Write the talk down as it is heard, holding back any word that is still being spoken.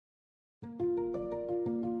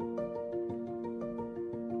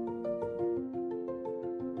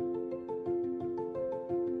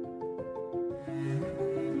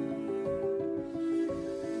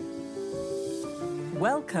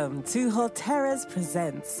Welcome to Haltera's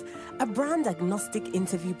Presents, a brand agnostic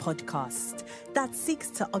interview podcast that seeks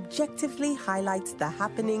to objectively highlight the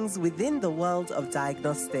happenings within the world of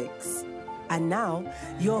diagnostics. And now,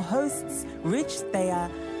 your hosts, Thayer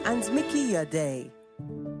and Mickey Urdea.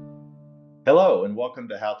 Hello, and welcome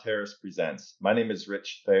to Haltera's Presents. My name is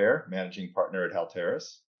Rich Thayer, Managing Partner at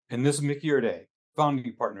Haltera's. And this is Mickey Urdea,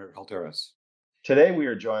 Founding Partner at Haltera's. Today, we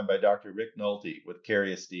are joined by Dr. Rick Nolte with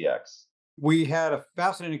Karius DX. We had a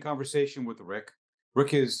fascinating conversation with Rick.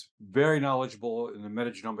 Rick is very knowledgeable in the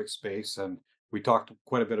metagenomics space, and we talked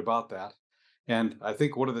quite a bit about that. And I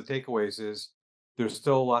think one of the takeaways is there's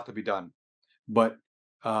still a lot to be done, but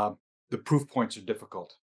the proof points are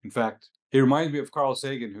difficult. In fact, it reminds me of Carl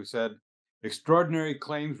Sagan, who said, extraordinary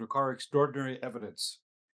claims require extraordinary evidence.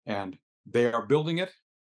 And they are building it,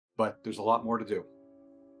 but there's a lot more to do.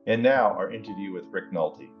 And now, our interview with Rick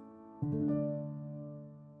Nolte.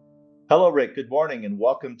 Hello, Rick. Good morning, and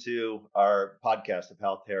welcome to our podcast of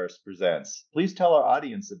Haltera's Presents. Please tell our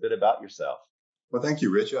audience a bit about yourself. Well, thank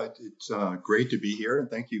you, Rich. It's great to be here, and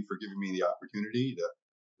thank you for giving me the opportunity to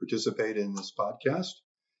participate in this podcast.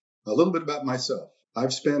 A little bit about myself.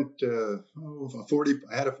 I've spent I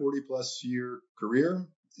had a 40-plus year career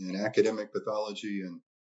in academic pathology and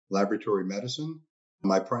laboratory medicine.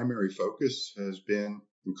 My primary focus has been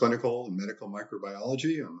in clinical and medical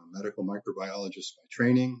microbiology. I'm a medical microbiologist by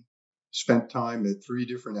training. Spent time at 3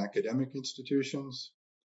 different academic institutions.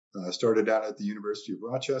 Started out at the University of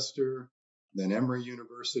Rochester, then Emory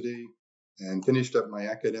University, and finished up my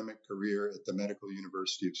academic career at the Medical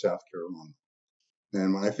University of South Carolina.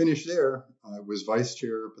 And when I finished there, I was vice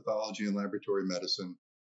chair of pathology and laboratory medicine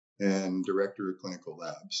and director of clinical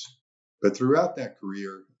labs. But throughout that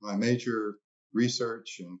career, my major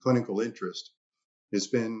research and clinical interest has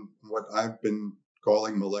been what I've been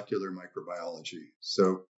calling molecular microbiology.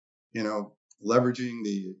 So, leveraging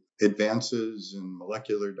the advances in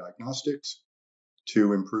molecular diagnostics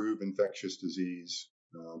to improve infectious disease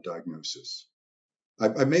diagnosis.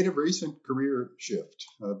 I made a recent career shift.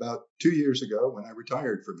 About 2 years ago, when I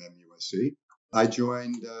retired from MUSC, I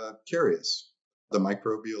joined Karius, the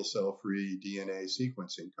microbial cell-free DNA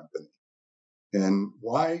sequencing company. And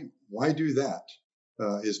why do that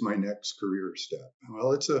is my next career step.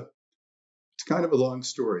 Well, it's kind of a long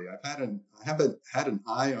story. I haven't had an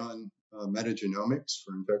eye on metagenomics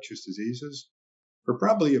for infectious diseases for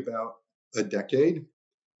probably about a decade.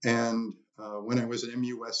 And when I was at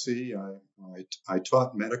MUSC, I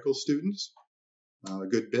taught medical students a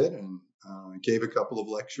good bit and gave a couple of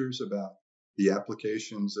lectures about the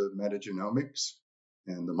applications of metagenomics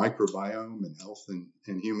and the microbiome and health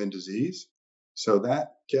and human disease. So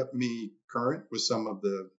that kept me current with some of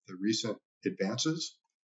the recent advances.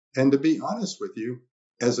 And to be honest with you,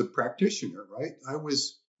 as a practitioner, right, I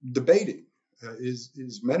was debating,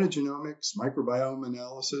 is metagenomics, microbiome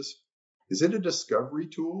analysis, is it a discovery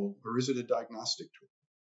tool or is it a diagnostic tool?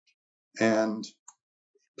 And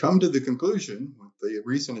come to the conclusion with the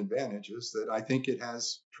recent advantages that I think it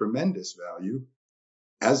has tremendous value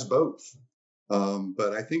as both.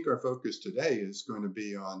 But I think our focus today is going to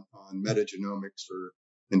be on metagenomics for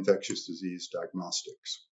infectious disease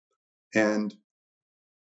diagnostics. And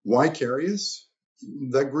why Karius?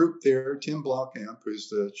 The group there, Tim Blaukamp, who's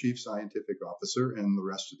the chief scientific officer, and the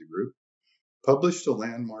rest of the group, published a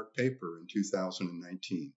landmark paper in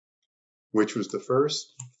 2019, which was the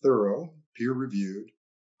first thorough, peer-reviewed,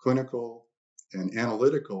 clinical and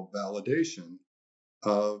analytical validation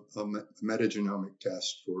of a metagenomic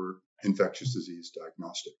test for infectious disease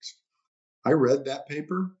diagnostics. I read that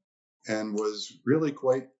paper and was really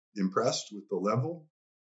quite impressed with the level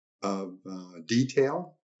of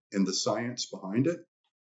detail and the science behind it.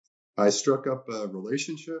 I struck up a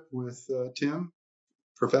relationship with Tim.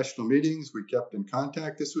 Professional meetings, we kept in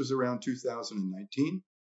contact. This was around 2019.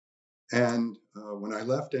 And when I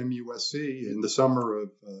left MUSC in the summer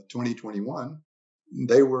of 2021,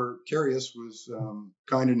 Karius was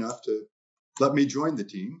kind enough to let me join the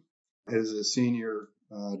team as a senior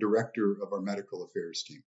director of our medical affairs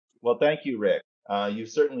team. Well, thank you, Rick. You've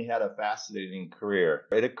certainly had a fascinating career.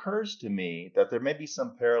 It occurs to me that there may be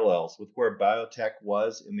some parallels with where biotech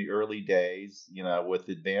was in the early days, with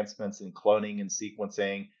advancements in cloning and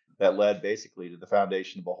sequencing that led basically to the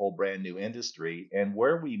foundation of a whole brand new industry, and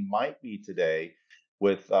where we might be today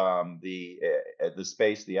with the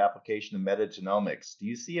application of metagenomics. Do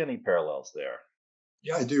you see any parallels there?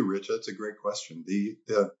 Yeah, I do, Rich. That's a great question.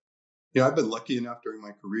 I've been lucky enough during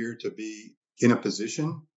my career to be in a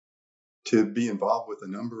position to be involved with a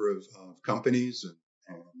number of companies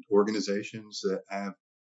and organizations that have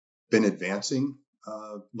been advancing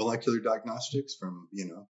molecular diagnostics from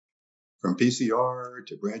from PCR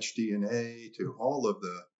to branch DNA to all of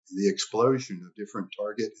the explosion of different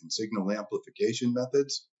target and signal amplification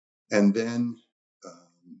methods. And then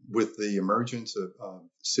with the emergence of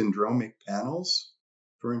syndromic panels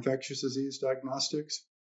for infectious disease diagnostics,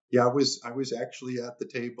 I was actually at the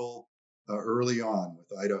table early on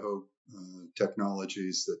with Idaho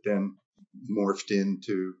Technologies that then morphed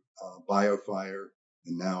into BioFire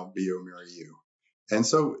and now bioMeriU. And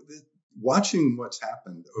so watching what's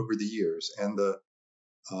happened over the years and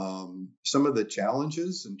some of the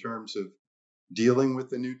challenges in terms of dealing with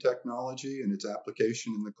the new technology and its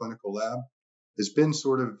application in the clinical lab has been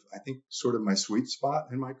sort of my sweet spot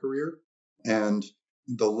in my career. And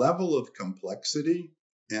the level of complexity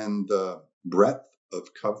and the breadth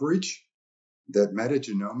of coverage that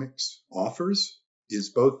metagenomics offers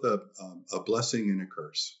is both a blessing and a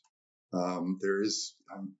curse.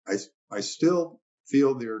 I still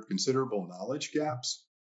feel there are considerable knowledge gaps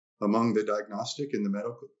among the diagnostic and the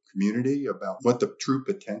medical community about what the true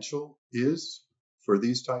potential is for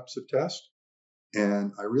these types of tests.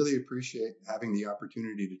 And I really appreciate having the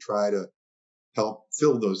opportunity to try to help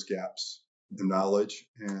fill those gaps in knowledge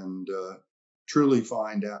and truly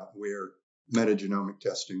find out where metagenomic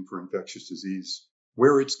testing for infectious disease,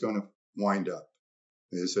 where it's going to wind up.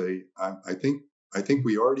 I think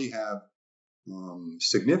we already have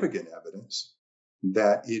significant evidence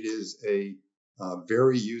that it is a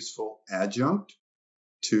very useful adjunct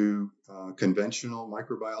to conventional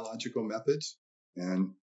microbiological methods.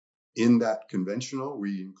 And in that conventional,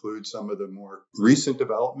 we include some of the more recent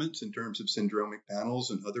developments in terms of syndromic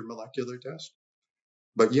panels and other molecular tests.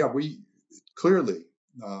 But we clearly,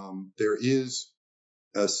 there is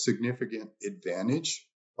a significant advantage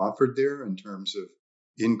offered there in terms of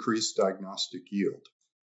increased diagnostic yield.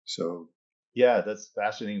 So yeah, that's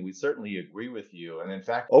fascinating. We certainly agree with you. And in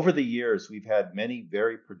fact, over the years, we've had many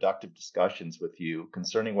very productive discussions with you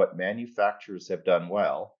concerning what manufacturers have done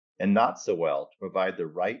well and not so well to provide the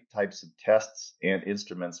right types of tests and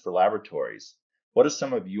instruments for laboratories. What are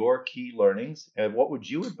some of your key learnings, and what would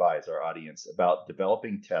you advise our audience about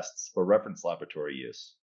developing tests for reference laboratory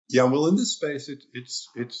use? Yeah, well, in this space, it's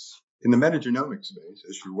in the metagenomics space,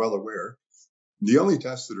 as you're well aware, the only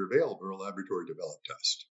tests that are available are laboratory developed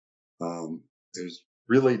tests. There's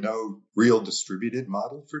really no real distributed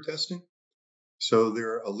model for testing. So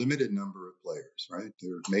there are a limited number of players, right?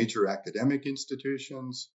 There are major academic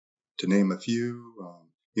institutions, to name a few,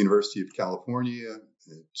 University of California,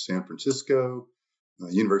 San Francisco,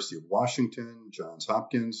 University of Washington, Johns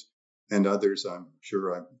Hopkins, and others I'm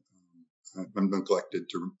sure I'm neglected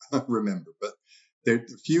to remember. But there are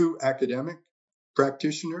a few academic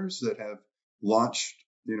practitioners that have launched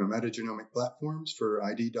metagenomic platforms for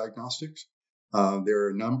ID diagnostics. There are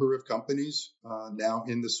a number of companies now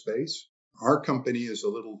in the space. Our company is a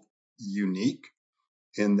little unique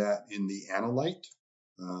in that in the analyte,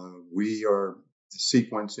 we are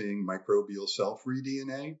sequencing microbial cell-free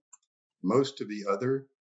DNA. Most of the other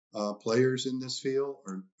players in this field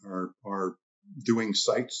are doing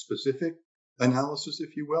site-specific analysis,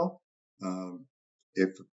 if you will. If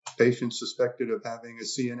a patient's suspected of having a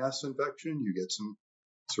CNS infection, you get some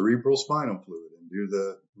cerebral spinal fluid and do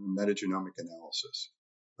the metagenomic analysis.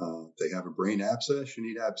 They have a brain abscess, you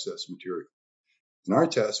need abscess material. In our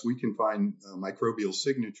test, we can find microbial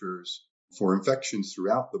signatures for infections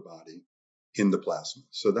throughout the body in the plasma.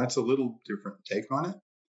 So that's a little different take on it.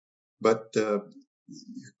 But your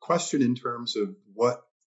question in terms of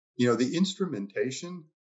the instrumentation,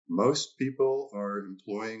 most people are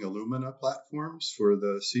employing Illumina platforms for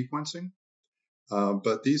the sequencing.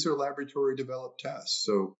 But these are laboratory developed tests.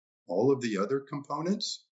 So all of the other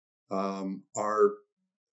components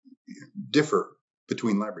differ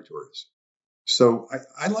between laboratories. So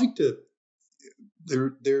I like to,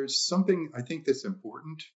 there's something I think that's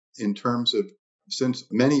important in terms of, since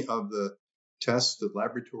many of the tests that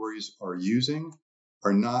laboratories are using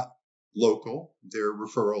are not local, they're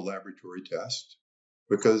referral laboratory tests,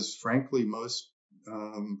 because frankly, most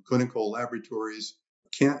clinical laboratories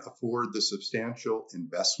can't afford the substantial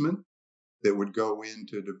investment that would go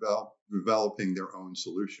into developing their own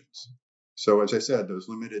solutions. So as I said, those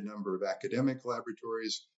limited number of academic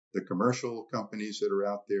laboratories, the commercial companies that are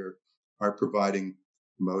out there are providing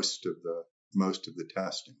most of the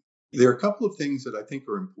testing. There are a couple of things that I think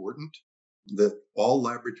are important that all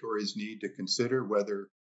laboratories need to consider whether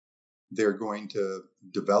they're going to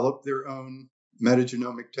develop their own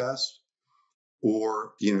metagenomic test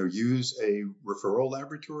or use a referral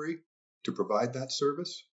laboratory to provide that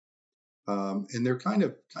service. And they're kind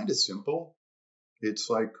of simple. It's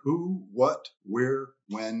like who, what, where,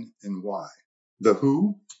 when, and why. The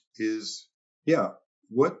who is,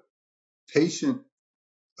 what patient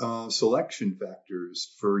selection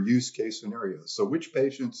factors for use case scenarios. So which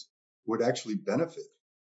patients would actually benefit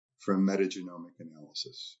from metagenomic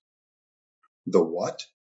analysis? The what?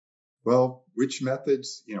 Well, which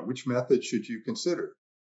methods should you consider?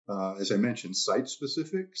 As I mentioned, site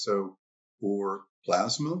specific, so or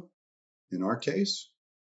plasma in our case,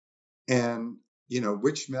 and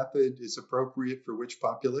which method is appropriate for which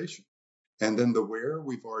population. And then the where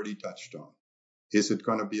we've already touched on. Is it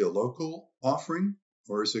going to be a local offering,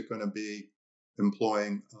 or is it going to be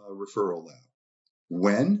employing a referral lab?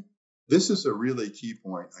 When? This is a really key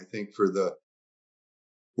point, I think, for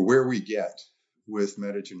where we get with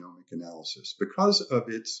metagenomic analysis because of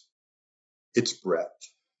its breadth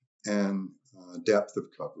and depth of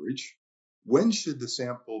coverage. When should the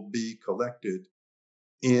sample be collected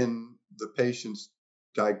in the patient's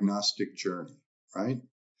diagnostic journey, right?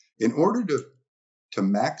 In order to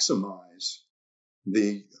maximize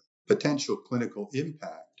the potential clinical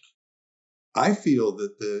impact, I feel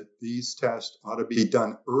that these tests ought to be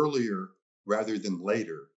done earlier rather than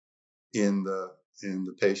later in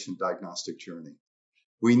the patient diagnostic journey.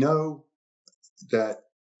 We know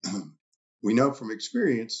from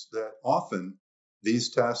experience that often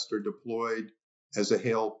these tests are deployed as a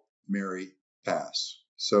Hail Mary pass.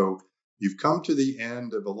 So you've come to the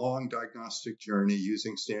end of a long diagnostic journey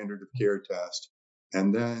using standard of care test,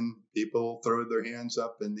 and then people throw their hands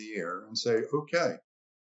up in the air and say, okay,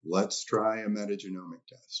 let's try a metagenomic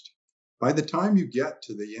test. By the time you get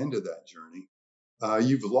to the end of that journey,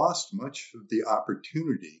 you've lost much of the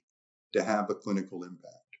opportunity to have a clinical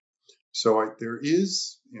impact. So there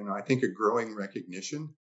is, I think, a growing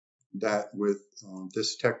recognition that with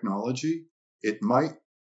this technology, it might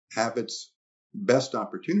have its best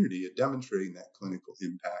opportunity at demonstrating that clinical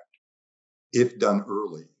impact if done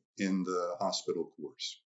early in the hospital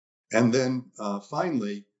course. And then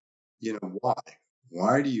finally, why?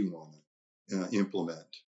 Why do you want to implement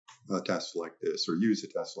a test like this or use a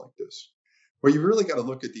test like this? Well, you've really got to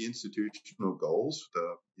look at the institutional goals,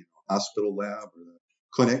 the hospital lab or the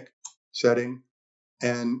clinic setting,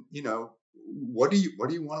 and what do you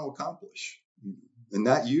want to accomplish? And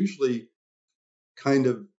that usually kind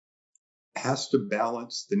of has to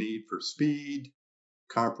balance the need for speed,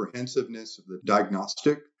 comprehensiveness of the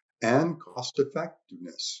diagnostic, and cost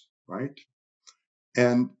effectiveness, right?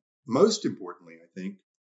 And most importantly, I think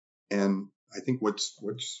what's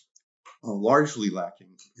largely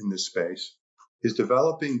lacking in this space is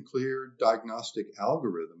developing clear diagnostic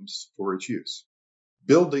algorithms for its use,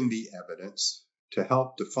 building the evidence to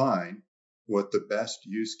help define what the best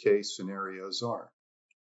use case scenarios are.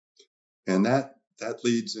 And that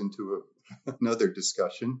leads into another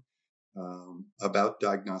discussion about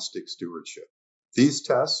diagnostic stewardship. These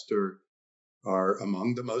tests are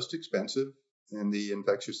among the most expensive in the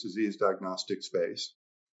infectious disease diagnostic space,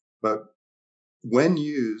 but when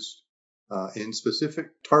used in specific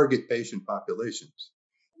target patient populations,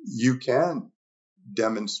 you can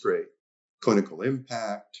demonstrate clinical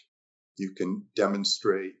impact. You can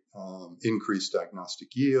demonstrate increased diagnostic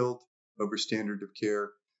yield over standard of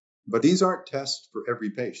care, but these aren't tests for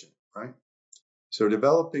every patient, right? So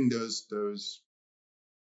developing those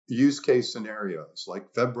use case scenarios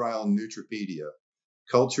like febrile neutropenia,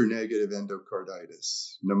 culture negative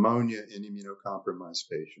endocarditis, pneumonia in immunocompromised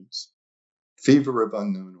patients, fever of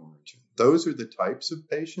unknown origin. Those are the types of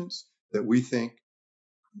patients that we think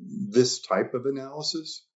this type of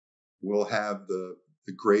analysis will have the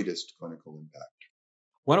greatest clinical impact.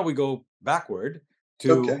 Why don't we go backward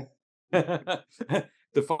to Okay.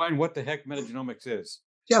 define what the heck metagenomics is?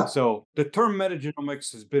 Yeah. So the term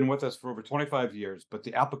metagenomics has been with us for over 25 years, but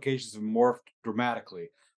the applications have morphed dramatically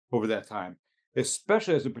over that time,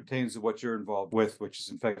 especially as it pertains to what you're involved with, which is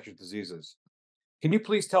infectious diseases. Can you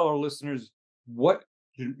please tell our listeners what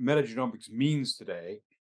metagenomics means today,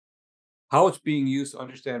 how it's being used to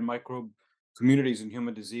understand microbe communities in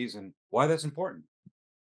human disease, and why that's important?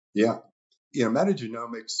 Yeah.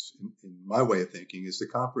 Metagenomics, in my way of thinking, is the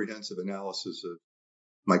comprehensive analysis of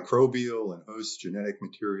microbial and host genetic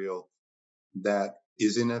material that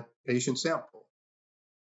is in a patient sample.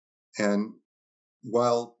 And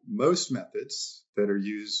while most methods that are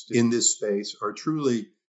used in this space are truly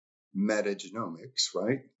metagenomics,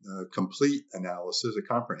 right? A complete analysis, a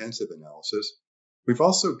comprehensive analysis, we've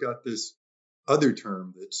also got this other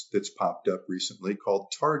term that's popped up recently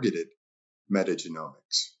called targeted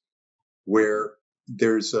metagenomics, where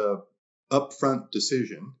there's a upfront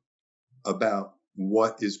decision about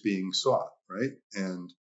what is being sought, right?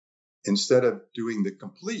 And instead of doing the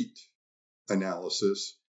complete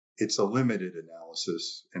analysis, it's a limited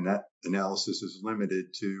analysis, and that analysis is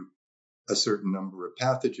limited to a certain number of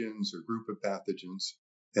pathogens or group of pathogens.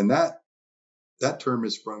 And that term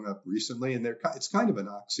has sprung up recently, and it's kind of an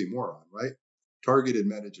oxymoron, right? Targeted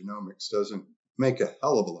metagenomics doesn't make a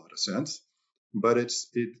hell of a lot of sense, but it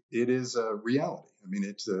is a reality. I mean,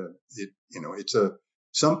 it's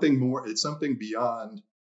something more. It's something beyond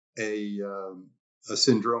a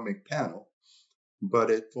syndromic panel, but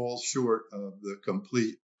it falls short of the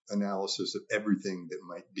complete analysis of everything that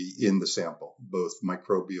might be in the sample, both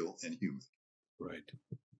microbial and human.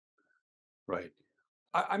 Right.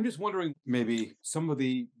 I'm just wondering maybe some of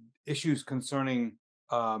the issues concerning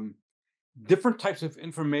different types of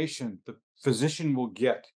information the physician will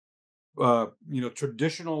get.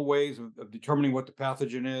 Traditional ways of determining what the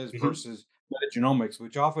pathogen is versus metagenomics,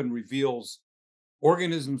 which often reveals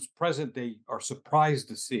organisms present they are surprised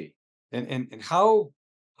to see, and how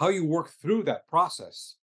you work through that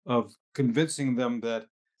process of convincing them that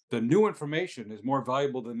the new information is more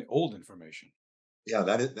valuable than the old information. Yeah,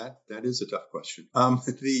 that is a tough question.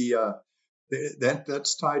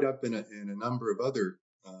 That's tied up in a number of other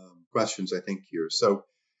questions, I think, here. So,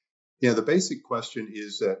 the basic question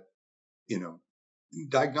is that,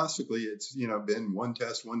 diagnostically, it's, been one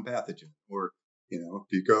test, one pathogen. Or,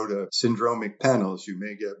 if you go to syndromic panels, you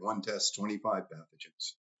may get one test, 25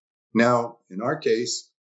 pathogens. Now, in our case,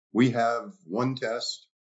 we have one test,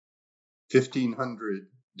 1,500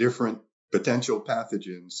 different potential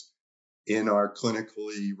pathogens in our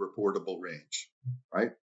clinically reportable range,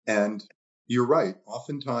 right? And you're right.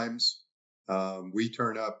 Oftentimes, we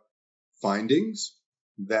turn up findings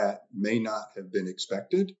that may not have been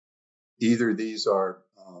expected. Either these are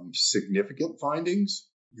significant findings,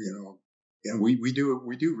 and we do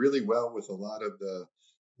really well with a lot of the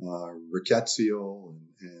rickettsial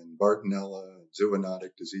and Bartonella and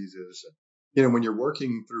zoonotic diseases. When you're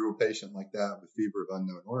working through a patient like that with fever of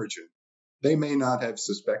unknown origin, they may not have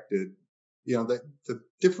suspected, that the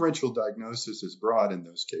differential diagnosis is broad in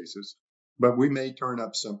those cases, but we may turn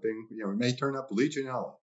up something, we may turn up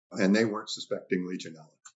Legionella, and they weren't suspecting Legionella.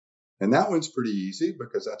 And that one's pretty easy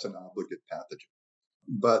because that's an obligate pathogen.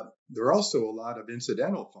 But there are also a lot of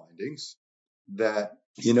incidental findings that,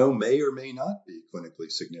 may or may not be clinically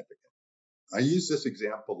significant. I use this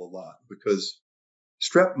example a lot because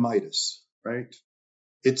strep mitis, right?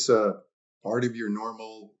 It's a part of your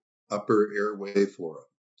normal upper airway flora.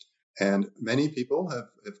 And many people have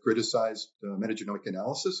criticized metagenomic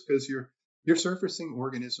analysis because you're surfacing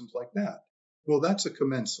organisms like that. Well, that's a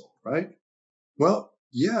commensal, right? Well,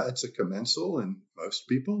 yeah, it's a commensal in most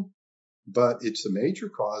people, but it's a major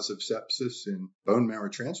cause of sepsis in bone marrow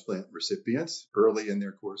transplant recipients early in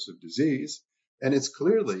their course of disease. And it's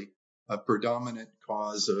clearly a predominant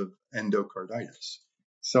cause of endocarditis.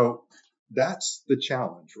 So that's the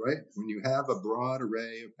challenge, right? When you have a broad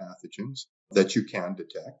array of pathogens that you can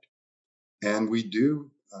detect, and we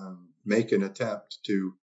do make an attempt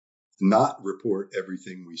to not report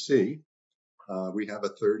everything we see. We have a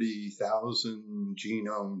 30,000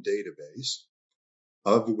 genome database,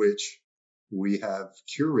 of which we have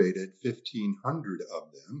curated 1,500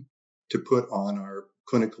 of them to put on our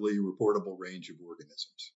clinically reportable range of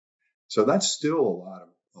organisms. So that's still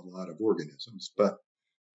a lot of organisms, but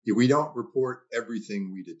we don't report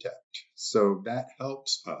everything we detect. So that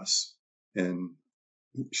helps us and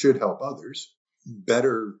should help others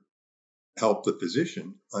better help the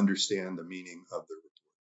physician understand the meaning of the report.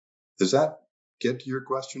 Does that get to your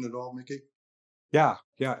question at all, Mickey? Yeah,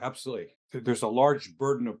 absolutely. There's a large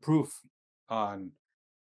burden of proof on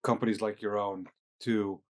companies like your own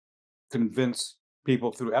to convince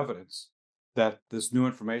people through evidence that this new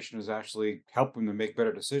information is actually helping them make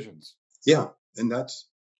better decisions. Yeah, and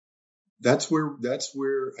that's where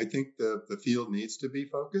I think the field needs to be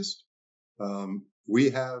focused.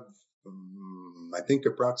 We have, I think,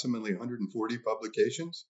 approximately 140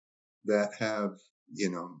 publications that have,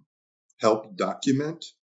 helped document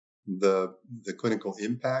the clinical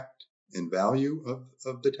impact and value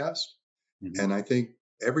of the test. Mm-hmm. And I think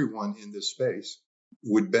everyone in this space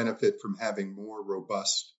would benefit from having more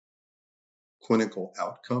robust clinical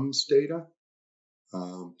outcomes data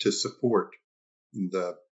to support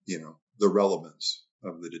the relevance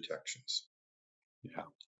of the detections. Yeah.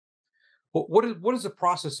 Well, what is the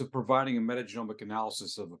process of providing a metagenomic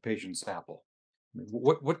analysis of a patient sample? I mean,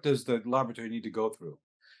 what does the laboratory need to go through?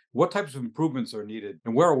 What types of improvements are needed,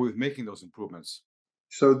 and where are we making those improvements?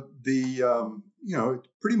 So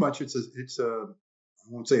pretty much it's a I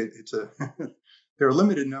won't say it's a there are a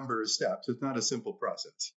limited number of steps. It's not a simple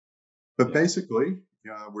process, but basically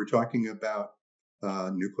we're talking about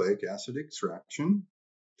nucleic acid extraction.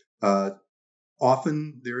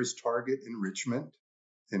 Often there is target enrichment,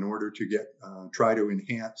 in order to try to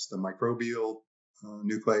enhance the microbial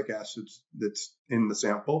nucleic acids that's in the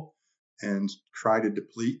sample and try to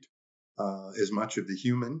deplete as much of the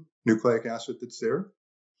human nucleic acid that's there.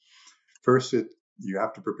 First, you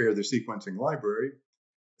have to prepare the sequencing library,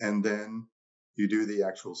 and then you do the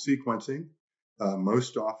actual sequencing.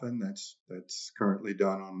 Most often, that's currently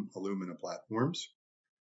done on Illumina platforms.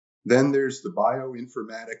 Then there's the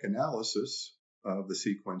bioinformatic analysis of the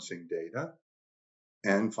sequencing data,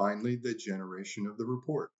 and finally, the generation of the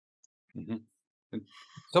report. Mm-hmm. And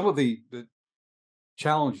some of the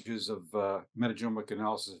challenges of metagenomic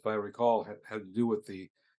analysis, if I recall, had to do with the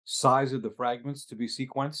size of the fragments to be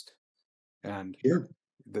sequenced, and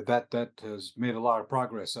that has made a lot of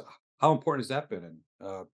progress. How important has that been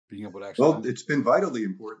in being able to actually? Well, it's been vitally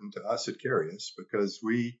important to us at Karius because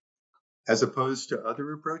we, as opposed to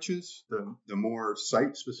other approaches, the more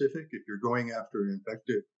site-specific, if you're going after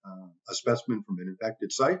a specimen from an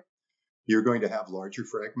infected site, you're going to have larger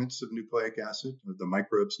fragments of nucleic acid, of the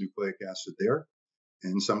microbe's nucleic acid there,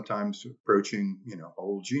 and sometimes approaching,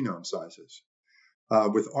 whole genome sizes.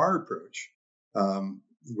 With our approach,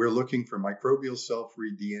 we're looking for microbial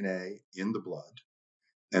cell-free DNA in the blood,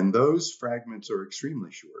 and those fragments are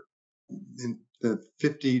extremely short, in the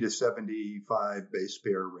 50 to 75 base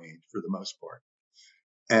pair range for the most part.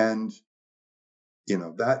 And,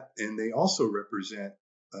 and they also represent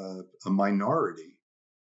a minority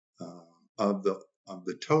of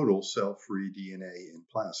the total cell-free DNA in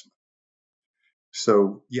plasma.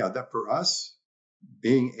 So, that for us,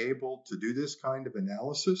 being able to do this kind of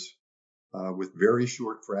analysis with very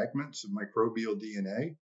short fragments of microbial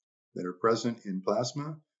DNA that are present in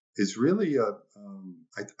plasma is really,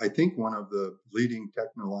 I think, one of the leading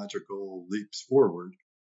technological leaps forward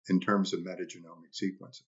in terms of metagenomic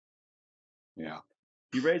sequencing. Yeah.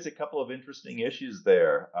 You raise a couple of interesting issues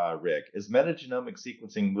there, Rick. As metagenomic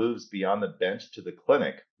sequencing moves beyond the bench to the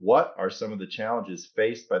clinic, what are some of the challenges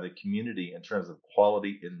faced by the community in terms of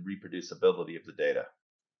quality and reproducibility of the data?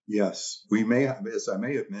 Yes, we may have, as I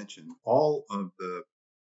may have mentioned, all of the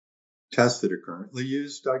tests that are currently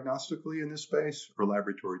used diagnostically in this space are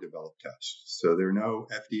laboratory developed tests. So there are no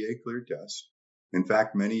FDA cleared tests. In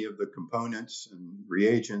fact, many of the components and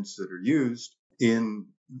reagents that are used in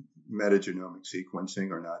metagenomic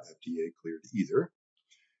sequencing are not FDA cleared either.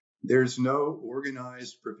 There's no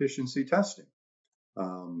organized proficiency testing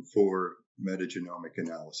for metagenomic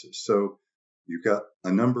analysis. So you've got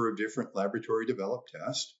a number of different laboratory developed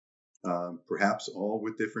tests, perhaps all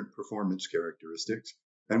with different performance characteristics.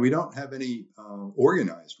 And we don't have any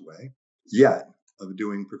organized way yet of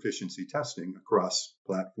doing proficiency testing across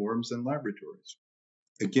platforms and laboratories.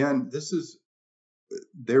 Again,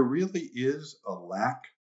 there really is a lack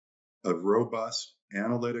of robust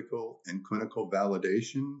analytical and clinical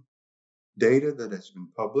validation data that has been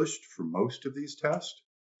published for most of these tests.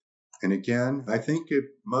 And again, I think if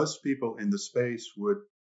most people in the space would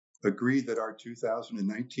agree that our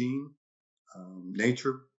 2019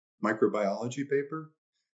 Nature Microbiology paper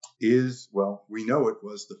we know it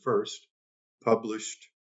was the first published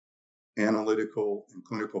analytical and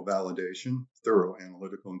clinical validation, thorough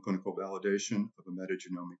analytical and clinical validation of a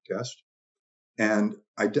metagenomic test. And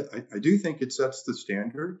I do think it sets the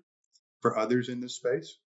standard for others in this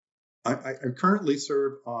space. I currently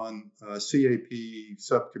serve on a CAP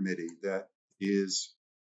subcommittee that is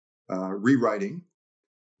rewriting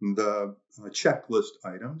the checklist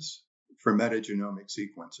items for metagenomic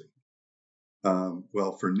sequencing.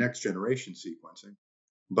 For next generation sequencing.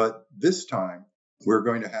 But this time, we're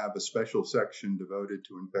going to have a special section devoted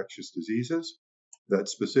to infectious diseases that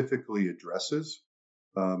specifically addresses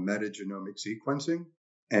metagenomic sequencing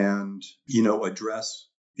and, address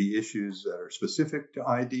the issues that are specific to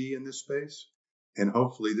ID in this space. And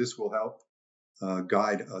hopefully this will help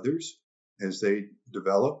guide others as they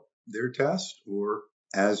develop their test or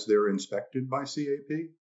as they're inspected by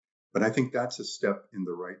CAP. But I think that's a step in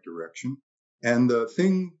the right direction. And the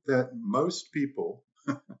thing that most people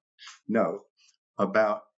know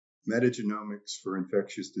about metagenomics for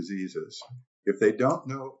infectious diseases, if they don't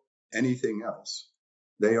know anything else,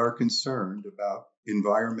 they are concerned about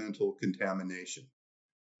environmental contamination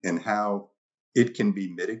and how it can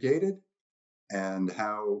be mitigated and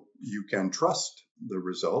how you can trust the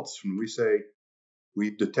results. When we say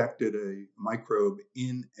we've detected a microbe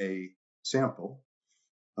in a sample,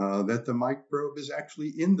 that the microbe is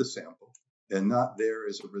actually in the sample and not there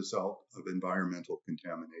as a result of environmental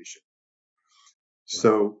contamination.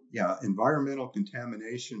 So, environmental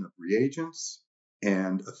contamination of reagents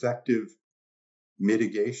and effective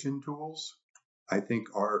mitigation tools, I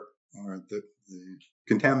think are the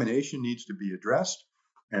contamination needs to be addressed.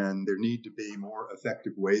 and there need to be more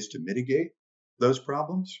effective ways to mitigate those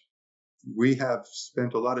problems. We have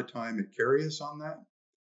spent a lot of time at Karius on that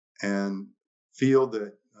and feel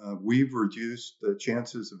that we've reduced the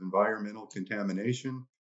chances of environmental contamination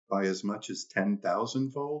by as much as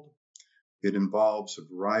 10,000-fold. It involves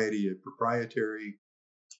a variety of proprietary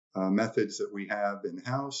methods that we have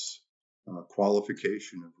in-house,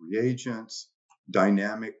 qualification of reagents,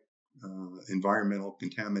 dynamic environmental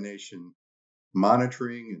contamination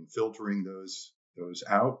monitoring and filtering those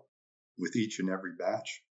out with each and every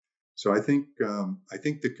batch. So I think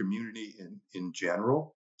the community in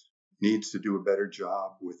general needs to do a better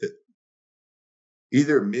job with it,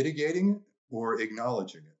 either mitigating it or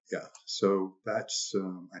acknowledging it. Yeah. So that's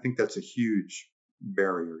I think that's a huge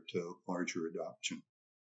barrier to larger adoption.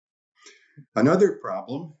 Another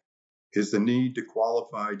problem is the need to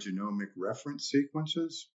qualify genomic reference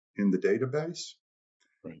sequences in the database.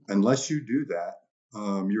 Right. Unless you do that,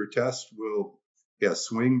 your test will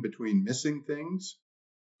swing between missing things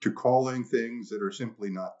to calling things that are simply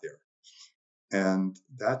not there. And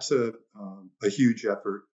that's a huge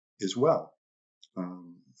effort as well.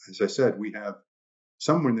 As I said, we have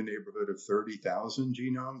somewhere in the neighborhood of 30,000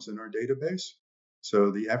 genomes in our database.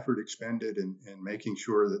 So the effort expended in making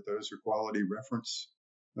sure that those are quality reference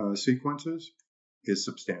sequences is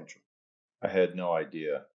substantial. I had no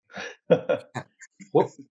idea.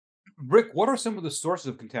 Well, Rick, what are some of the sources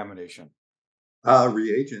of contamination?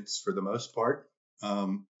 Reagents, for the most part.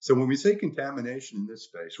 So when we say contamination in this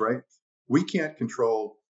space, right, we can't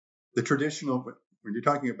control the traditional, when you're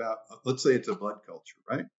talking about, let's say it's a blood culture,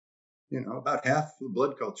 right? About half the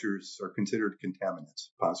blood cultures are considered contaminants,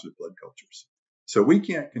 positive blood cultures. So we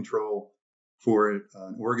can't control for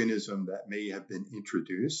an organism that may have been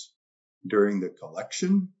introduced during the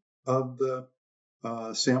collection of the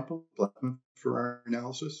sample for our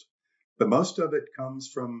analysis, but most of it comes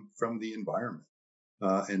from the environment,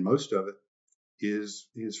 and most of it is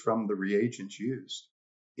from the reagents used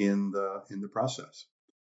in the process.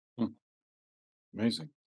 Amazing.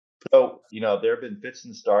 So, there have been fits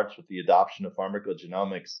and starts with the adoption of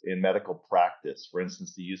pharmacogenomics in medical practice. For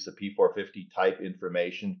instance, the use of P450 type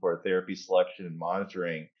information for therapy selection and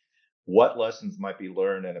monitoring. What lessons might be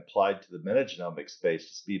learned and applied to the metagenomics space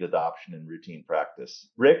to speed adoption in routine practice?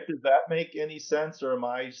 Rick, does that make any sense, or am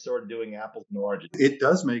I sort of doing apples and oranges? It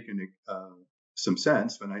does make some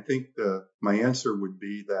sense, and I think my answer would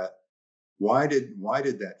be that why did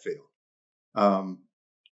that fail?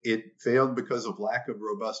 It failed because of lack of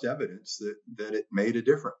robust evidence that it made a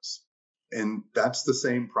difference, and that's the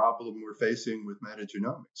same problem we're facing with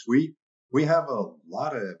metagenomics. We have a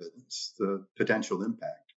lot of evidence, the potential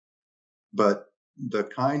impact, but the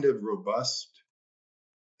kind of robust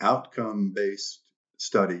outcome-based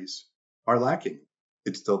studies are lacking.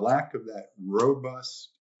 It's the lack of that robust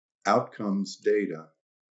outcomes data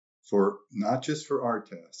for not just for our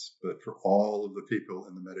tests, but for all of the people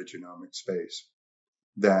in the metagenomic space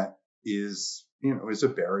that is a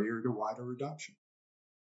barrier to wider adoption.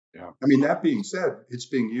 Yeah. I mean, that being said, it's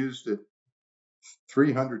being used at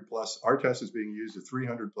 300 plus, our test is being used at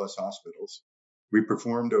 300 plus hospitals. We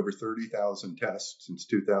performed over 30,000 tests since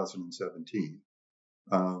 2017.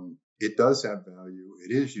 It does have value.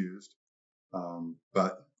 It is used.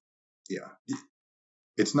 But yeah,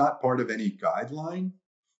 it's not part of any guideline.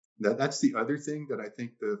 That's the other thing that I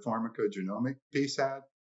think the pharmacogenomic piece had,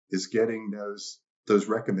 is getting those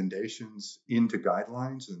recommendations into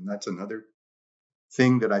guidelines. And that's another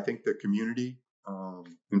thing that I think the community,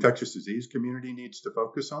 infectious disease community, needs to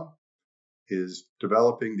focus on, is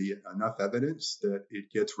developing enough evidence that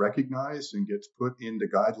it gets recognized and gets put into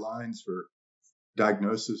guidelines for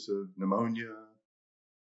diagnosis of pneumonia.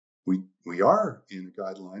 We are in a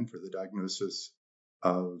guideline for the diagnosis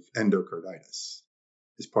of endocarditis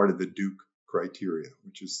as part of the Duke criteria,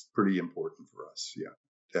 which is pretty important for us,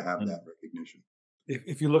 to have that recognition.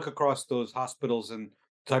 If you look across those hospitals and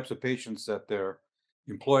types of patients that they're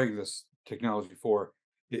employing this technology for,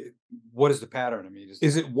 what is the pattern? I mean,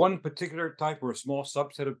 is it one particular type or a small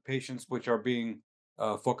subset of patients which are being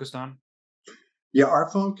focused on? Yeah, our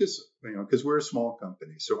focus, because we're a small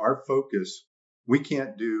company, so our focus, we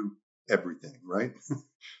can't do everything, right?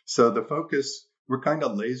 So the focus, we're kind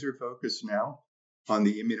of laser focused now on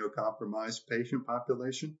the immunocompromised patient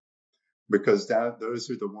population, because those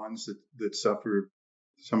are the ones that suffer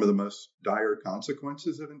some of the most dire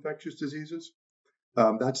consequences of infectious diseases.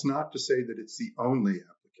 That's not to say that it's the only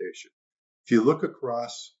application. If you look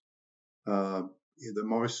across the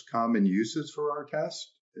most common uses for our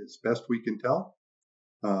test, as best we can tell,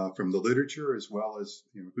 from the literature, as well as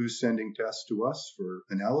who's sending tests to us for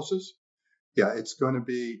analysis, it's going to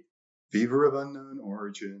be fever of unknown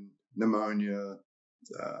origin, pneumonia,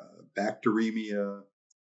 bacteremia,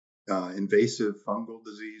 invasive fungal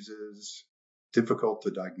diseases, difficult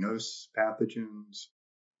to diagnose pathogens.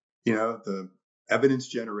 The evidence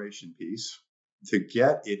generation piece to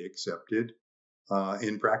get it accepted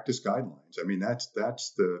in practice guidelines. I mean, that's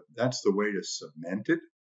the way to cement it,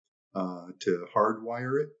 to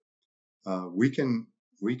hardwire it. We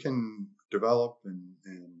can develop and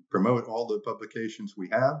promote all the publications we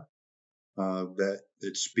have that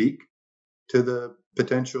speak to the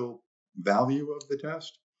potential value of the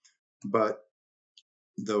test, but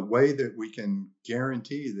the way that we can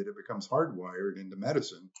guarantee that it becomes hardwired into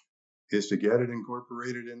medicine is to get it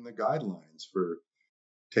incorporated in the guidelines for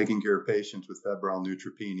taking care of patients with febrile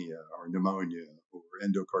neutropenia or pneumonia or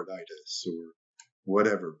endocarditis or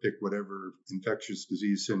whatever. Pick whatever infectious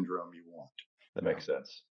disease syndrome you want. That makes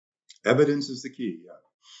sense. Evidence is the key. Yeah.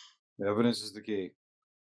 Evidence is the key.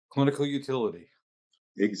 Clinical utility.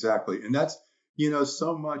 Exactly. And that's,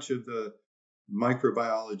 so much of the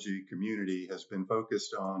microbiology community has been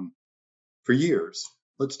focused on for years.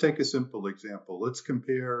 Let's take a simple example. Let's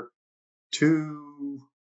compare two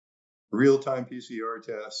real-time PCR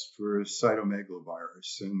tests for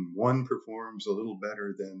cytomegalovirus, and one performs a little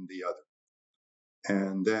better than the other.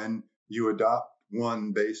 And then you adopt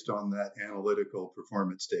one based on that analytical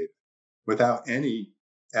performance data without any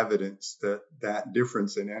evidence that that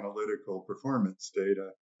difference in analytical performance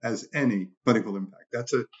data has any clinical impact.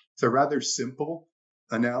 It's a rather simple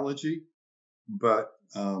analogy, but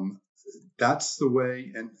that's the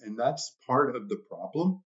way, and that's part of the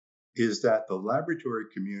problem, is that the laboratory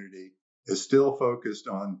community is still focused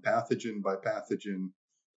on pathogen by pathogen.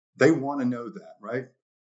 They want to know that, right?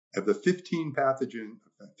 Of the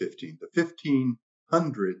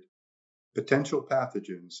 1,500 potential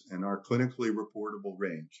pathogens in our clinically reportable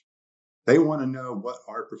range, they want to know what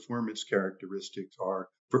our performance characteristics are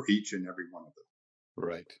for each and every one of them.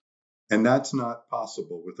 Right. And that's not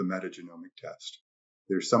possible with a metagenomic test.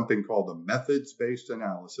 There's something called a methods-based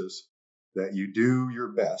analysis that you do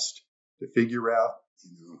your best to figure out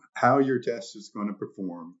how your test is going to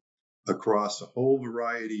perform across a whole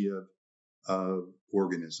variety of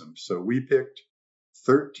organisms. So we picked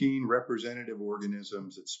 13 representative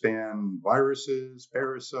organisms that span viruses,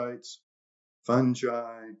 parasites,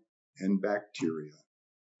 fungi, and bacteria,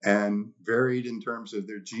 and varied in terms of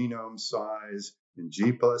their genome size and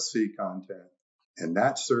G+C content. And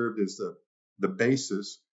that served as the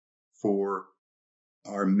basis for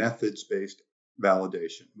our methods-based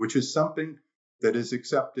validation, which is something that is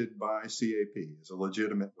accepted by CAP as a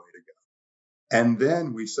legitimate way to go. And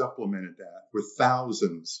then we supplemented that with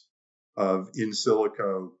thousands of in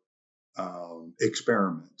silico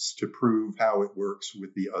experiments to prove how it works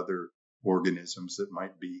with the other organisms that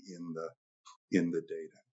might be in the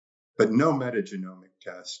data. But no metagenomic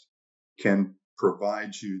test can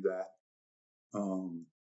provide you that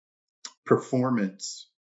performance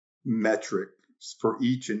metric for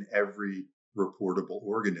each and every reportable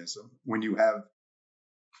organism. When you have,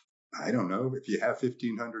 I don't know, if you have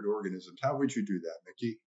 1,500 organisms, how would you do that,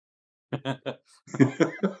 Mickey?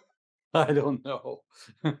 I don't know.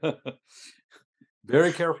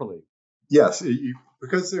 Very carefully. Yes,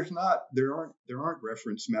 because there aren't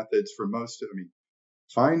reference methods for most. I mean,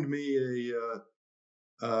 find me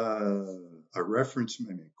a reference,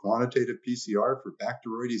 quantitative PCR for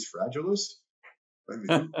Bacteroides fragilis. I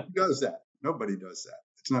mean, who does that? Nobody does that.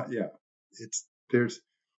 It's not. Yeah, there's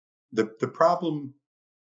the problem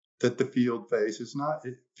that the field faces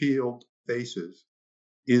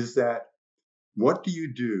is that what do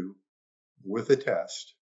you do with a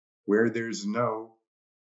test where there's no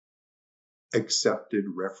accepted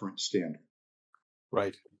reference standard?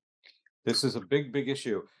 Right. This is a big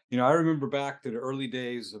issue. I remember back to the early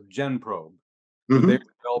days of GenProbe, when they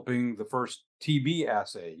were developing the first TB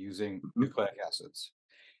assay using nucleic acids.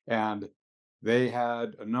 And they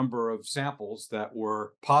had a number of samples that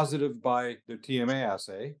were positive by the TMA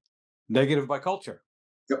assay, negative by culture.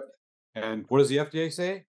 Yep. And what does the FDA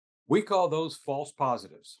say? We call those false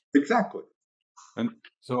positives. Exactly. And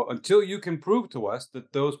so until you can prove to us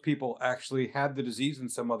that those people actually had the disease in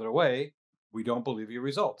some other way, we don't believe your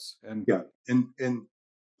results. And yeah, and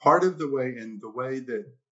part of the way that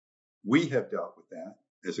we have dealt with that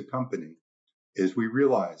as a company is we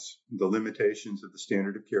realize the limitations of the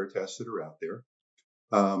standard of care tests that are out there.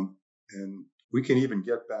 And we can even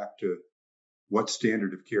get back to what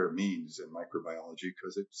standard of care means in microbiology,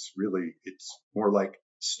 because it's more like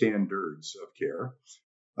standards of care.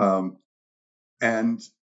 And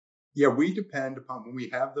yeah, we depend upon, when we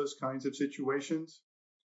have those kinds of situations,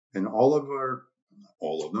 and not all of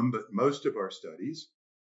them, but most of our studies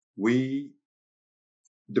we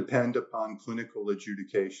depend upon clinical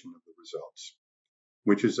adjudication of the results,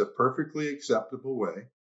 which is a perfectly acceptable way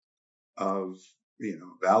of,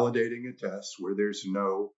 validating a test where there's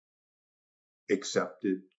no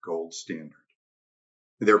accepted gold standard.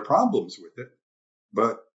 There are problems with it,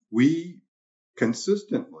 but we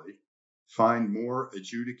consistently find more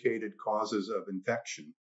adjudicated causes of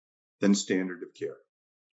infection than standard of care.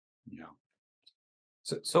 Yeah.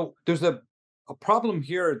 So there's a problem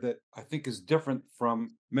here that I think is different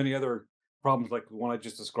from many other problems like the one I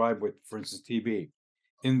just described with, for instance, TB,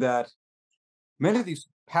 in that many of these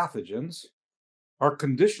pathogens are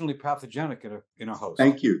conditionally pathogenic in a host.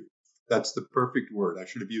 Thank you. That's the perfect word. I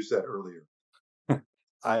should have used that earlier.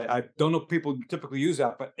 I don't know if people typically use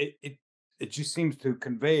that, but it just seems to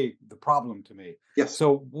convey the problem to me. Yes.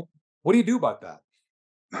 So what do you do about that?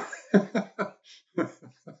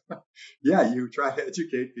 Yeah, you try to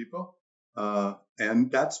educate people.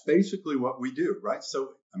 And that's basically what we do, right? So,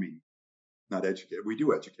 not educate, we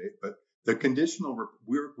do educate, but the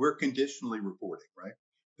we're conditionally reporting, right?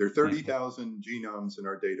 There are 30,000 genomes in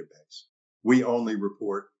our database. We only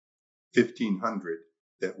report 1,500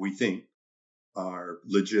 that we think are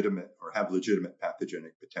legitimate or have legitimate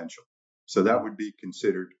pathogenic potential. So that would be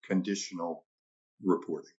considered conditional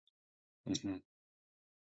reporting. Mm-hmm.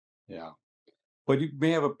 Yeah. But you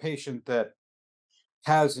may have a patient that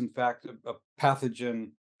has, in fact, a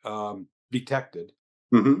pathogen detected.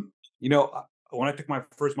 Mm-hmm. When I took my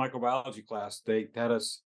first microbiology class, they had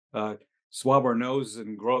us swab our noses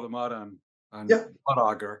and grow them out on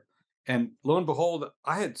blood agar. And lo and behold,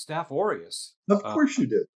 I had Staph aureus. Of course you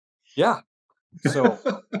did. Yeah. So,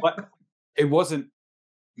 but it wasn't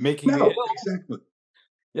making me ill. Exactly.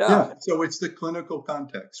 Yeah. So it's the clinical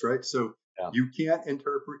context, right? So you can't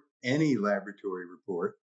interpret any laboratory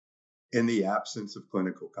report in the absence of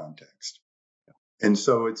clinical context. Yeah. And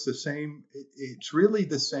so it's the same, it's really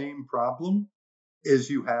the same problem as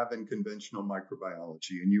you have in conventional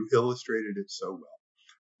microbiology. And you illustrated it so well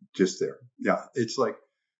just there. Yeah. It's like,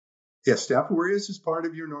 Staph aureus is part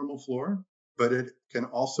of your normal flora, but it can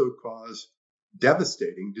also cause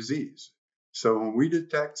devastating disease. So when we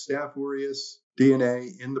detect Staph aureus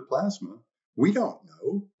DNA in the plasma, we don't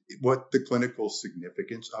know what the clinical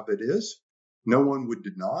significance of it is. No one would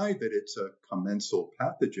deny that it's a commensal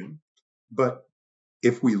pathogen, but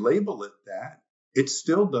if we label it that, it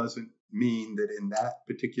still doesn't mean that in that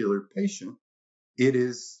particular patient, it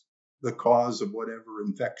is the cause of whatever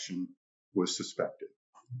infection was suspected.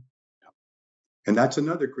 And that's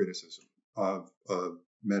another criticism of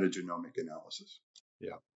metagenomic analysis.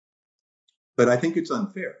 Yeah. But I think it's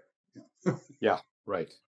unfair. Yeah,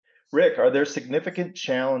 right. Rick, are there significant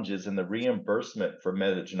challenges in the reimbursement for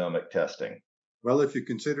metagenomic testing? Well, if you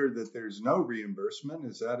consider that there's no reimbursement,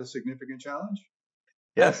 is that a significant challenge?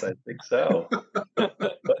 Yes, I think so.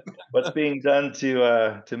 What's being done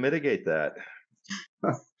to mitigate that?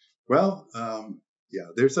 Well,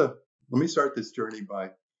 let me start this journey by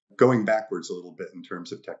going backwards a little bit in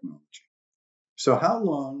terms of technology. So how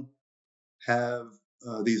long have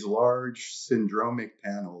these large syndromic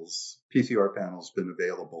panels, PCR panels, been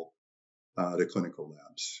available to clinical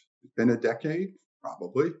labs? It's been a decade,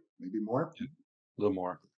 probably, maybe more. A little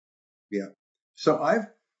more. Yeah. So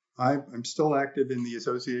I'm still active in the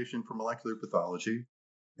Association for Molecular Pathology,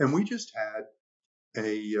 and we just had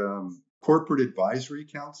a corporate advisory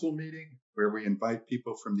council meeting where we invite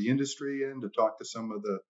people from the industry in to talk to some of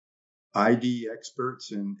the ID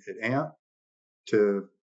experts at AMP to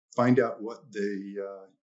find out what the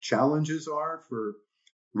challenges are for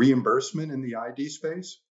reimbursement in the ID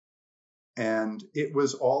space. And it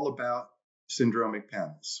was all about syndromic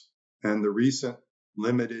panels and the recent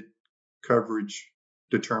limited coverage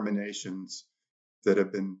determinations that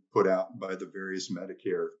have been put out by the various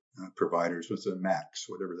Medicare providers. What's the MACs,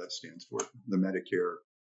 whatever that stands for, the Medicare.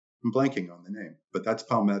 I'm blanking on the name, but that's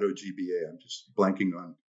Palmetto GBA. I'm just blanking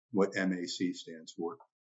on what MAC stands for.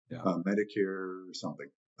 Yeah. Medicare or something.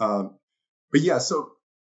 But yeah, so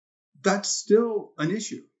that's still an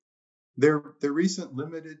issue. Their recent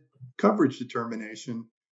limited coverage determination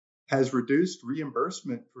has reduced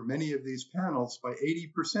reimbursement for many of these panels by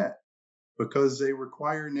 80% because they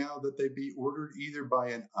require now that they be ordered either by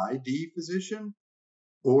an ID physician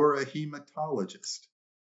or a hematologist.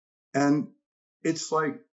 And it's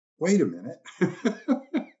like, wait a minute.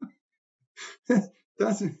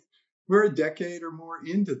 We're a decade or more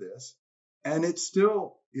into this, and it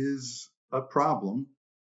still is a problem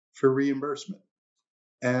for reimbursement.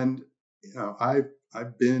 And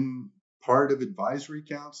I've been part of advisory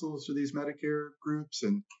councils for these Medicare groups,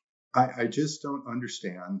 and I just don't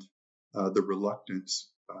understand the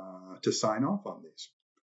reluctance to sign off on these.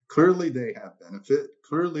 Clearly, they have benefit.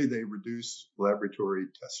 Clearly, they reduce laboratory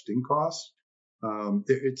testing costs.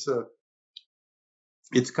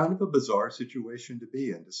 It's kind of a bizarre situation to be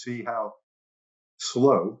in, to see how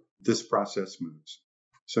slow this process moves.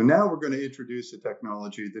 So now we're going to introduce a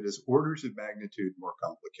technology that is orders of magnitude more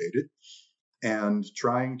complicated, and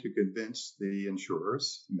trying to convince the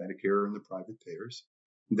insurers, Medicare and the private payers,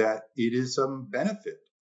 that it is some benefit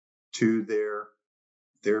to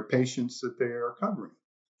their patients that they are covering.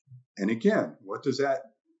 And again, what do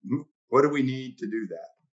we need to do that?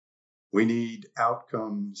 We need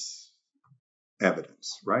outcomes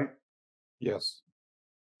evidence, right? Yes.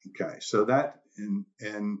 Okay, so that,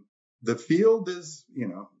 and the field is,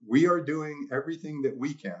 we are doing everything that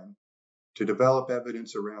we can to develop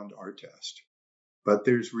evidence around our test. But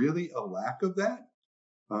there's really a lack of that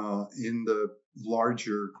in the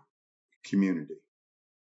larger community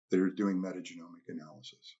that are doing metagenomic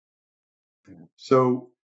analysis. Mm-hmm.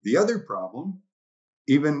 So the other problem,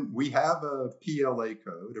 even we have a PLA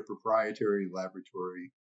code, a proprietary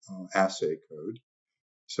laboratory assay code.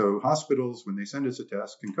 So hospitals, when they send us a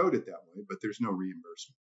test, can code it that way, but there's no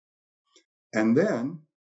reimbursement. And then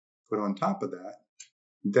put on top of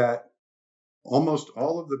that almost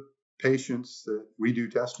all of the patients that we do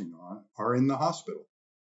testing on are in the hospital.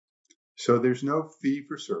 So there's no fee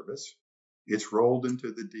for service. It's rolled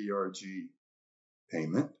into the DRG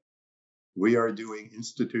payment. We are doing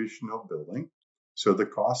institutional billing. So the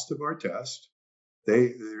cost of our test,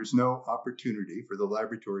 there's no opportunity for the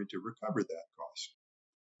laboratory to recover that cost,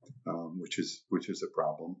 which is a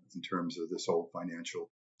problem in terms of this whole financial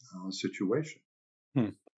situation.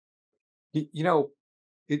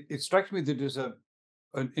 It strikes me that there's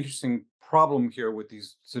an interesting problem here with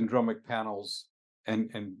these syndromic panels,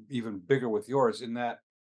 and even bigger with yours, in that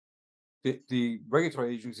the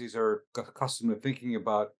regulatory agencies are accustomed to thinking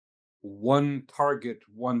about one target,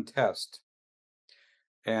 one test.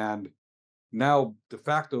 And now, de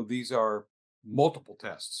facto, these are multiple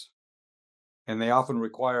tests. And they often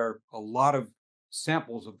require a lot of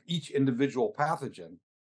samples of each individual pathogen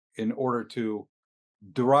in order to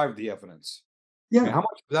derive the evidence. Yeah. I mean, how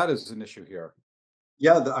much of that is an issue here?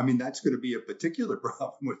 Yeah, that's going to be a particular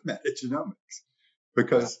problem with metagenomics,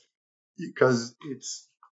 because it's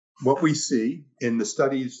what we see in the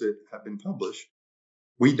studies that have been published.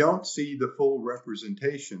 We don't see the full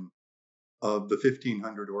representation of the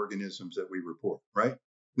 1,500 organisms that we report, right?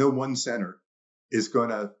 No one center is going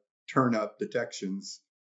to turn up detections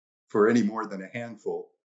for any more than a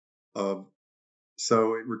handful of.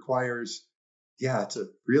 So it requires, it's a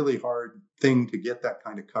really hard thing to get that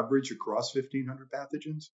kind of coverage across 1,500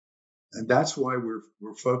 pathogens. And that's why we're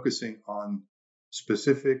focusing on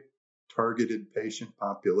specific targeted patient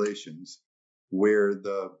populations where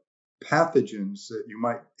the pathogens that you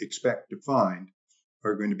might expect to find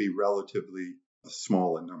are going to be relatively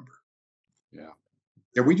small in number.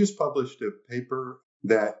 Yeah, we just published a paper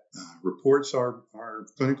that reports our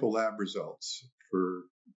clinical lab results for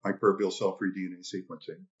microbial cell-free DNA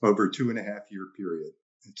sequencing over a 2.5-year period.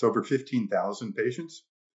 It's over 15,000 patients.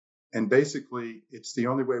 And basically, it's the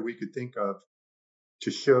only way we could think of to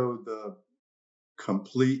show the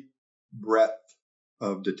complete breadth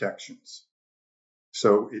of detections.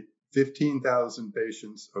 So 15,000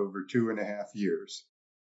 patients over 2.5 years.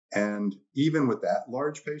 And even with that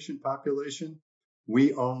large patient population,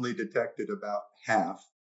 we only detected about half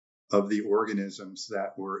of the organisms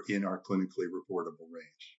that were in our clinically reportable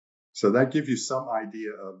range. So that gives you some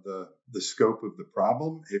idea of the scope of the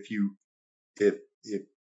problem. If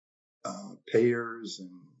payers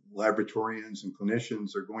and laboratorians and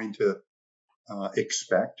clinicians are going to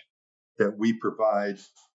expect that we provide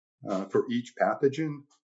for each pathogen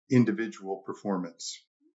individual performance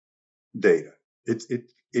data,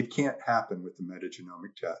 it can't happen with the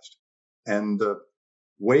metagenomic test. And the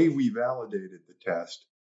way we validated the test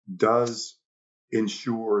does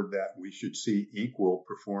ensure that we should see equal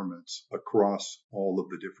performance across all of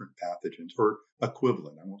the different pathogens, or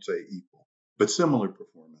equivalent, I won't say equal, but similar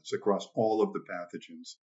performance across all of the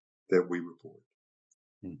pathogens that we report.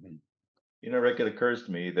 Mm-hmm. Rick, it occurs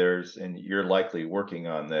to me and you're likely working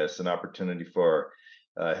on this, an opportunity for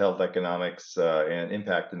health economics and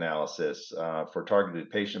impact analysis for targeted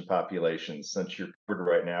patient populations, since you're covered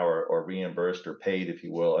right now or reimbursed or paid, if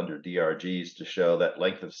you will, under DRGs, to show that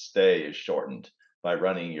length of stay is shortened by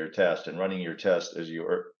running your test, as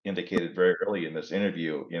you indicated very early in this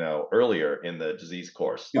interview, earlier in the disease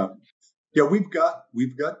course. Yeah, we've got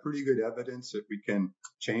pretty good evidence that we can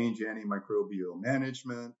change antimicrobial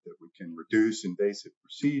management, that we can reduce invasive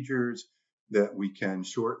procedures, that we can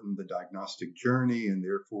shorten the diagnostic journey and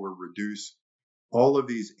therefore reduce all of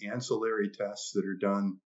these ancillary tests that are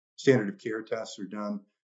done standard of care tests are done.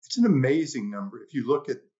 It's an amazing number. If you look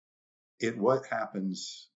at what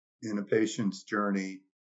happens in a patient's journey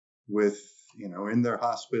with, in their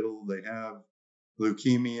hospital, they have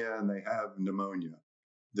leukemia and they have pneumonia.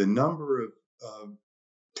 The number of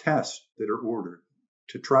tests that are ordered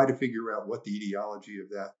to try to figure out what the etiology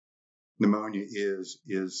of that pneumonia is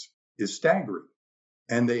staggering.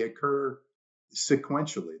 And they occur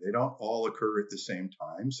sequentially. They don't all occur at the same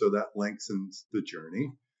time. So that lengthens the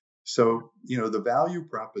journey. So, the value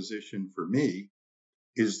proposition for me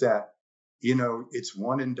is that, it's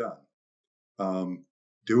one and done.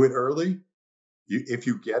 Do it early. If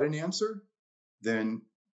you get an answer, then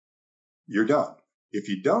you're done. If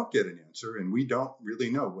you don't get an answer, and we don't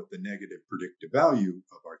really know what the negative predictive value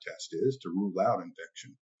of our test is to rule out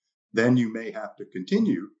infection, then you may have to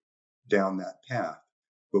continue down that path.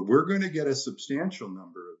 But we're going to get a substantial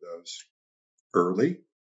number of those early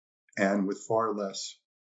and with far less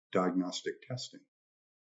diagnostic testing.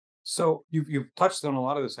 So you've touched on a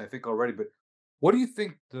lot of this, I think, already, but what do you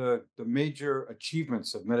think the major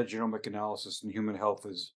achievements of metagenomic analysis in human health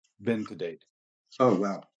has been to date? Oh,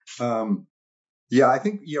 wow. I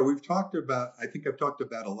think I've talked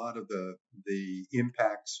about a lot of the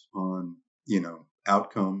impacts on,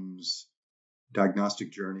 outcomes,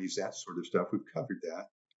 diagnostic journeys, that sort of stuff. We've covered that.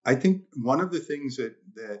 I think one of the things that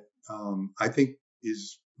I think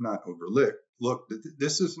is not overlooked. Look,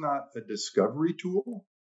 this is not a discovery tool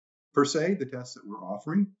per se, the tests that we're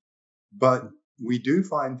offering, but we do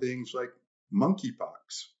find things like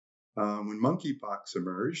monkeypox. When monkeypox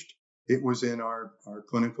emerged, it was in our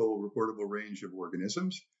clinical reportable range of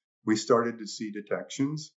organisms. We started to see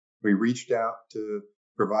detections. We reached out to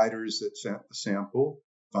providers that sent the sample,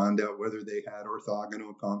 found out whether they had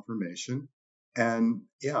orthogonal conformation. And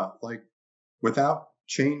without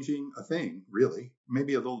changing a thing, really,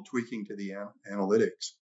 maybe a little tweaking to the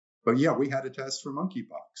analytics. But we had a test for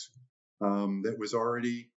monkeypox that was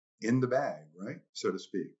already in the bag, right, so to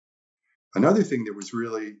speak. Another thing that was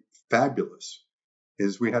really fabulous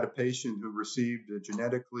is we had a patient who received a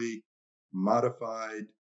genetically modified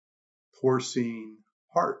porcine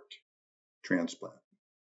heart transplant.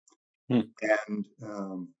 And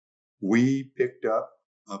we picked up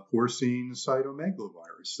a porcine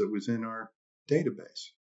cytomegalovirus that was in our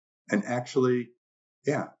database, and actually,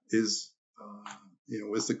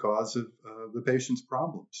 was the cause of the patient's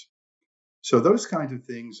problems. So those kinds of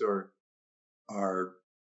things are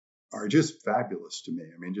just fabulous to me.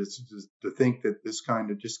 I mean, just to think that this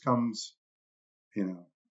kind of just comes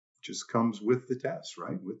with the test,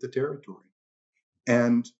 right, with the territory.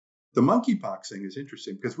 And the monkeypox thing is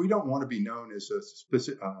interesting because we don't want to be known as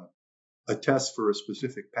a test for a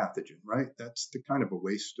specific pathogen, right? That's the kind of a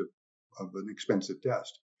waste of an expensive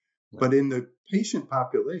test. Right. But in the patient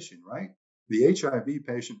population, right, the HIV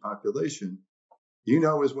patient population,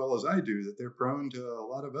 as well as I do that they're prone to a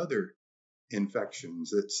lot of other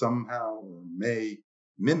infections that somehow may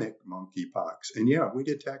mimic monkeypox. And we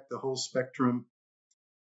detect the whole spectrum,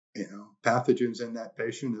 pathogens in that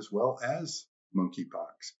patient as well as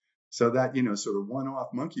monkeypox. So that, sort of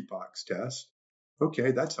one-off monkeypox test,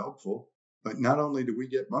 okay, that's helpful. But not only do we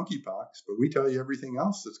get monkeypox, but we tell you everything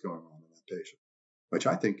else that's going on in that patient, which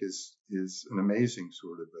I think is an amazing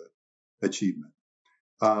sort of achievement.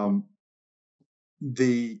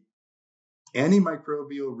 The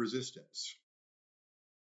antimicrobial resistance.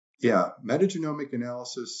 Metagenomic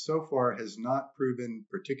analysis so far has not proven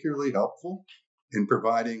particularly helpful in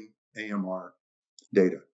providing AMR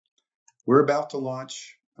data. We're about to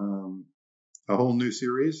launch a whole new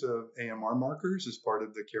series of AMR markers as part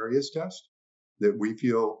of the Karius test that we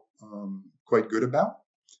feel quite good about.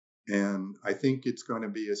 And I think it's going to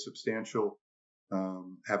be have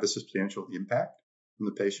a substantial impact on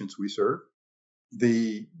the patients we serve.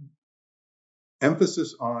 The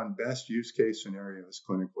emphasis on best use case scenarios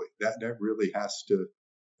clinically, that really has to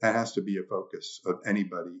be a focus of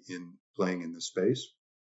anybody in playing in this space.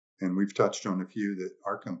 And we've touched on a few that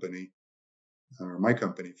my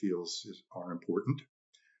company feels are important.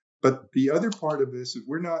 But the other part of this is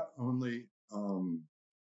we're not only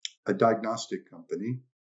a diagnostic company,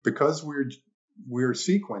 because we're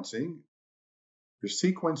sequencing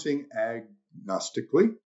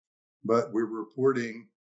agnostically, but we're reporting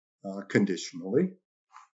conditionally.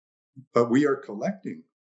 But we are collecting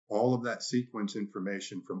all of that sequence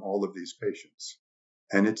information from all of these patients,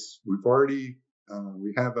 and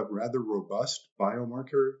we have a rather robust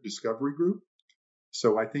biomarker discovery group.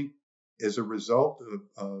 So I think as a result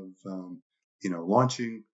of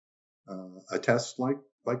launching a test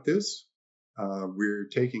like this, we're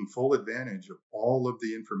taking full advantage of all of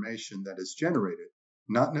the information that is generated,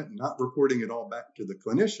 not reporting it all back to the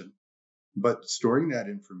clinician, but storing that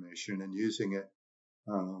information and using it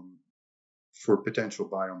for potential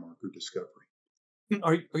biomarker discovery.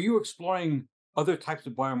 Are you exploring other types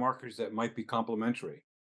of biomarkers that might be complementary,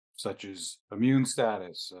 such as immune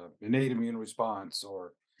status, innate immune response,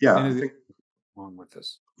 or anything along with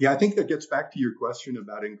this? Yeah, I think that gets back to your question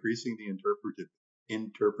about increasing the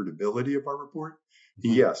interpretability of our report.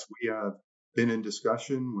 Mm-hmm. Yes, we have been in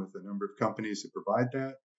discussion with a number of companies that provide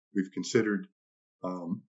that. We've considered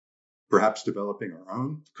perhaps developing our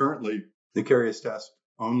own. Currently, the Karius test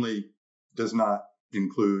only does not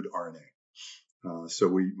include RNA. So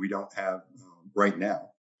we don't have right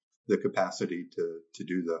now the capacity to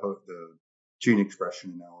do the gene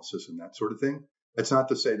expression analysis and that sort of thing. That's not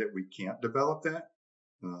to say that we can't develop that.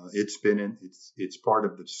 It's part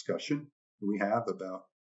of the discussion we have about,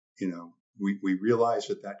 we realize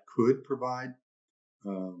that could provide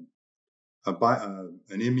an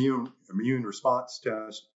immune response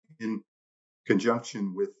test in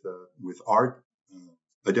conjunction with our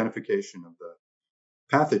identification of the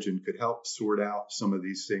pathogen could help sort out some of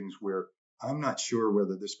these things where I'm not sure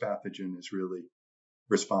whether this pathogen is really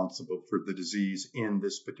responsible for the disease in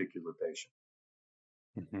this particular patient.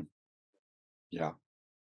 Mm-hmm. Yeah.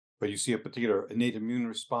 But you see a particular innate immune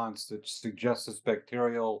response that suggests it's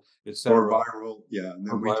bacterial, etc. Or viral, yeah. And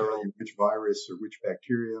then we tell you which virus or which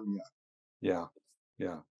bacterium, yeah.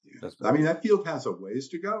 I mean, that field has a ways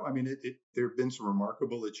to go. I mean, there have been some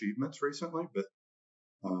remarkable achievements recently, but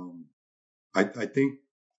I think,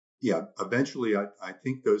 eventually I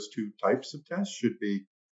think those two types of tests should be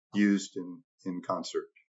used in concert.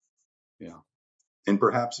 Yeah. And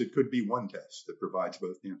perhaps it could be one test that provides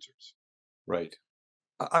both answers. Right.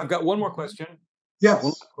 I've got one more question. Yes.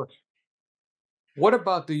 One more question. What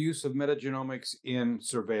about the use of metagenomics in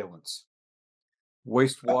surveillance?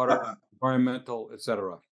 Wastewater, environmental,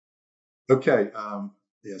 etc. Okay.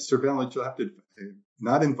 Surveillance, you'll have to,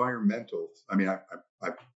 not environmental. I mean, I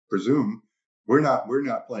presume we're not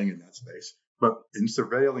playing in that space, but in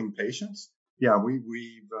surveilling patients, we've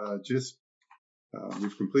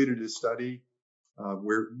completed a study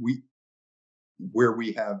where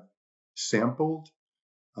we have sampled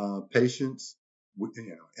patients,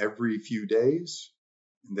 every few days,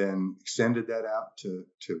 and then extended that out to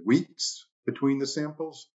weeks between the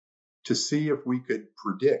samples to see if we could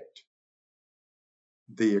predict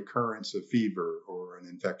the occurrence of fever or an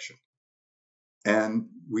infection. And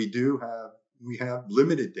we have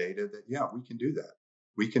limited data that, we can do that.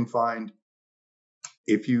 We can find,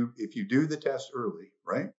 if you do the test early,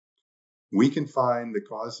 right? We can find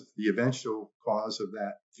the eventual cause of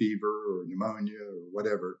that fever or pneumonia or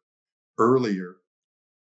whatever earlier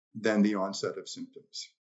than the onset of symptoms.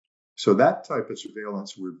 So that type of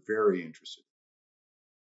surveillance, we're very interested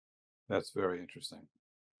in. That's very interesting.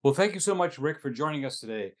 Well, thank you so much, Rick, for joining us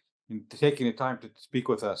today and taking the time to speak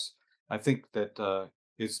with us. I think that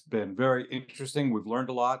it's been very interesting. We've learned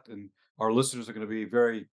a lot, and our listeners are going to be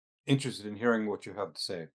very interested in hearing what you have to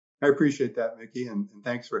say. I appreciate that, Mickey, and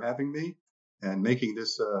thanks for having me and making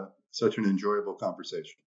this such an enjoyable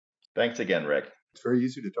conversation. Thanks again, Rick. It's very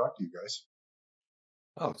easy to talk to you guys.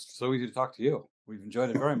 Oh, it's so easy to talk to you. We've enjoyed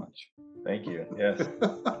it very much. Thank you. Yes.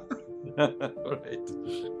 Right.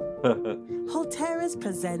 Holteras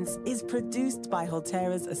Presents is produced by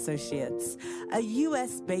Holteras Associates, a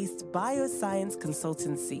US-based bioscience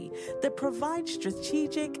consultancy that provides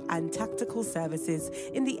strategic and tactical services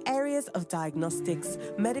in the areas of diagnostics,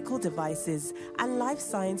 medical devices, and life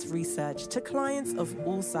science research to clients of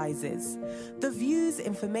all sizes. The views,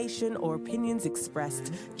 information, or opinions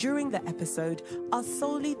expressed during the episode are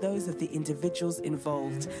solely those of the individuals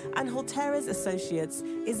involved, and Holteras Associates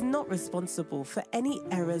is not responsible for any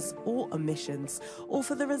errors or omissions, or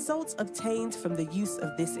for the results obtained from the use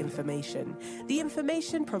of this information. The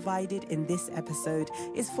information provided in this episode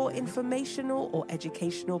is for informational or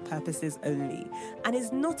educational purposes only, and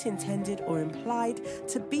is not intended or implied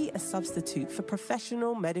to be a substitute for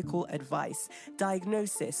professional medical advice,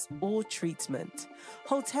 diagnosis, or treatment.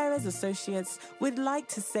 Holteras Associates would like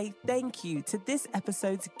to say thank you to this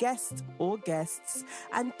episode's guest or guests,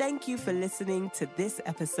 and thank you for listening to this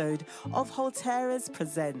episode of Holteras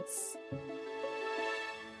Presents.